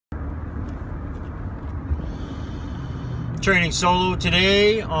Training solo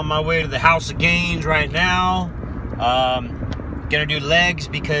today on my way to the House of Gains right now. Gonna do legs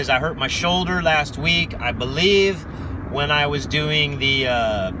because I hurt my shoulder last week, I believe, when I was doing the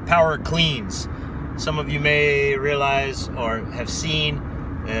power cleans. Some of you may realize or have seen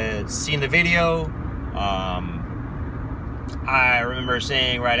the video. I remember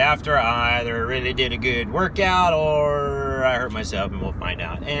saying right after I either really did a good workout or I hurt myself, and we'll find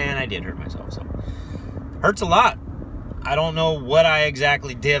out. And I did hurt myself, so hurts a lot. I don't know what I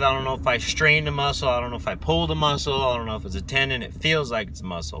exactly did. I don't know if I strained a muscle. I don't know if I pulled a muscle. I don't know if it's a tendon. It feels like it's a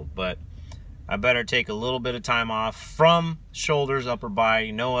muscle, but I better take a little bit of time off from shoulders, upper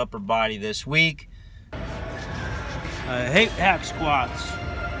body. No upper body this week. I hate hack squats.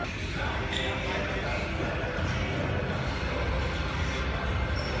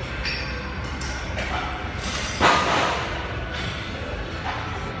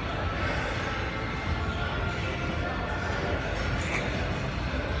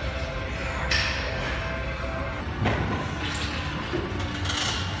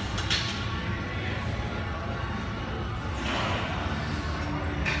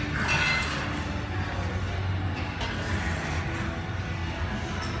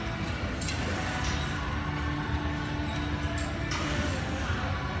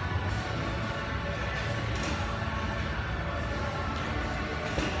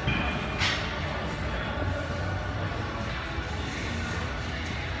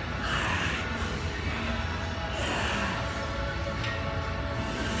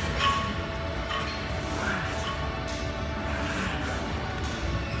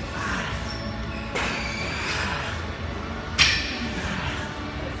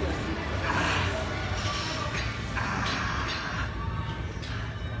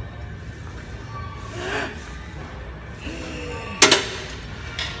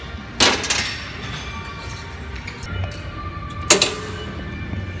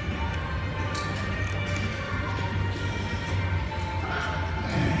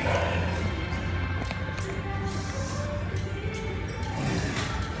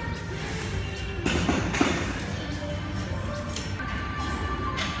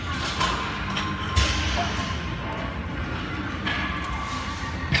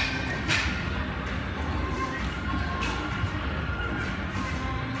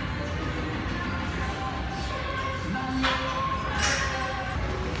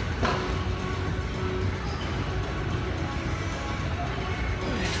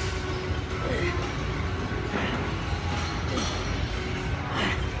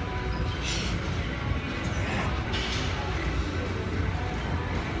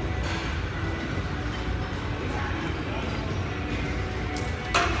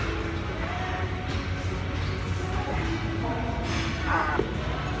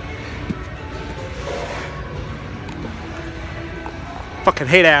 Fucking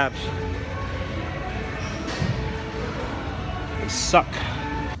hate abs. They suck.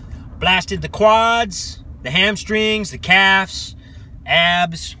 Blasted the quads, the hamstrings, the calves,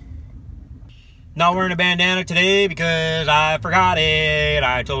 abs. Not wearing a bandana today because I forgot it.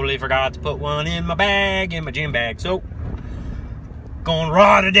 I totally forgot to put one in my bag, in my gym bag. So, going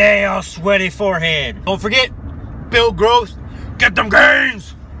raw today, all sweaty forehead. Don't forget, build growth, get them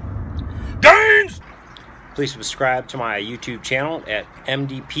gains! Gains! Please subscribe to my YouTube channel at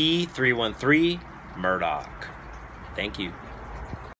MDP313 Murdoch. Thank you.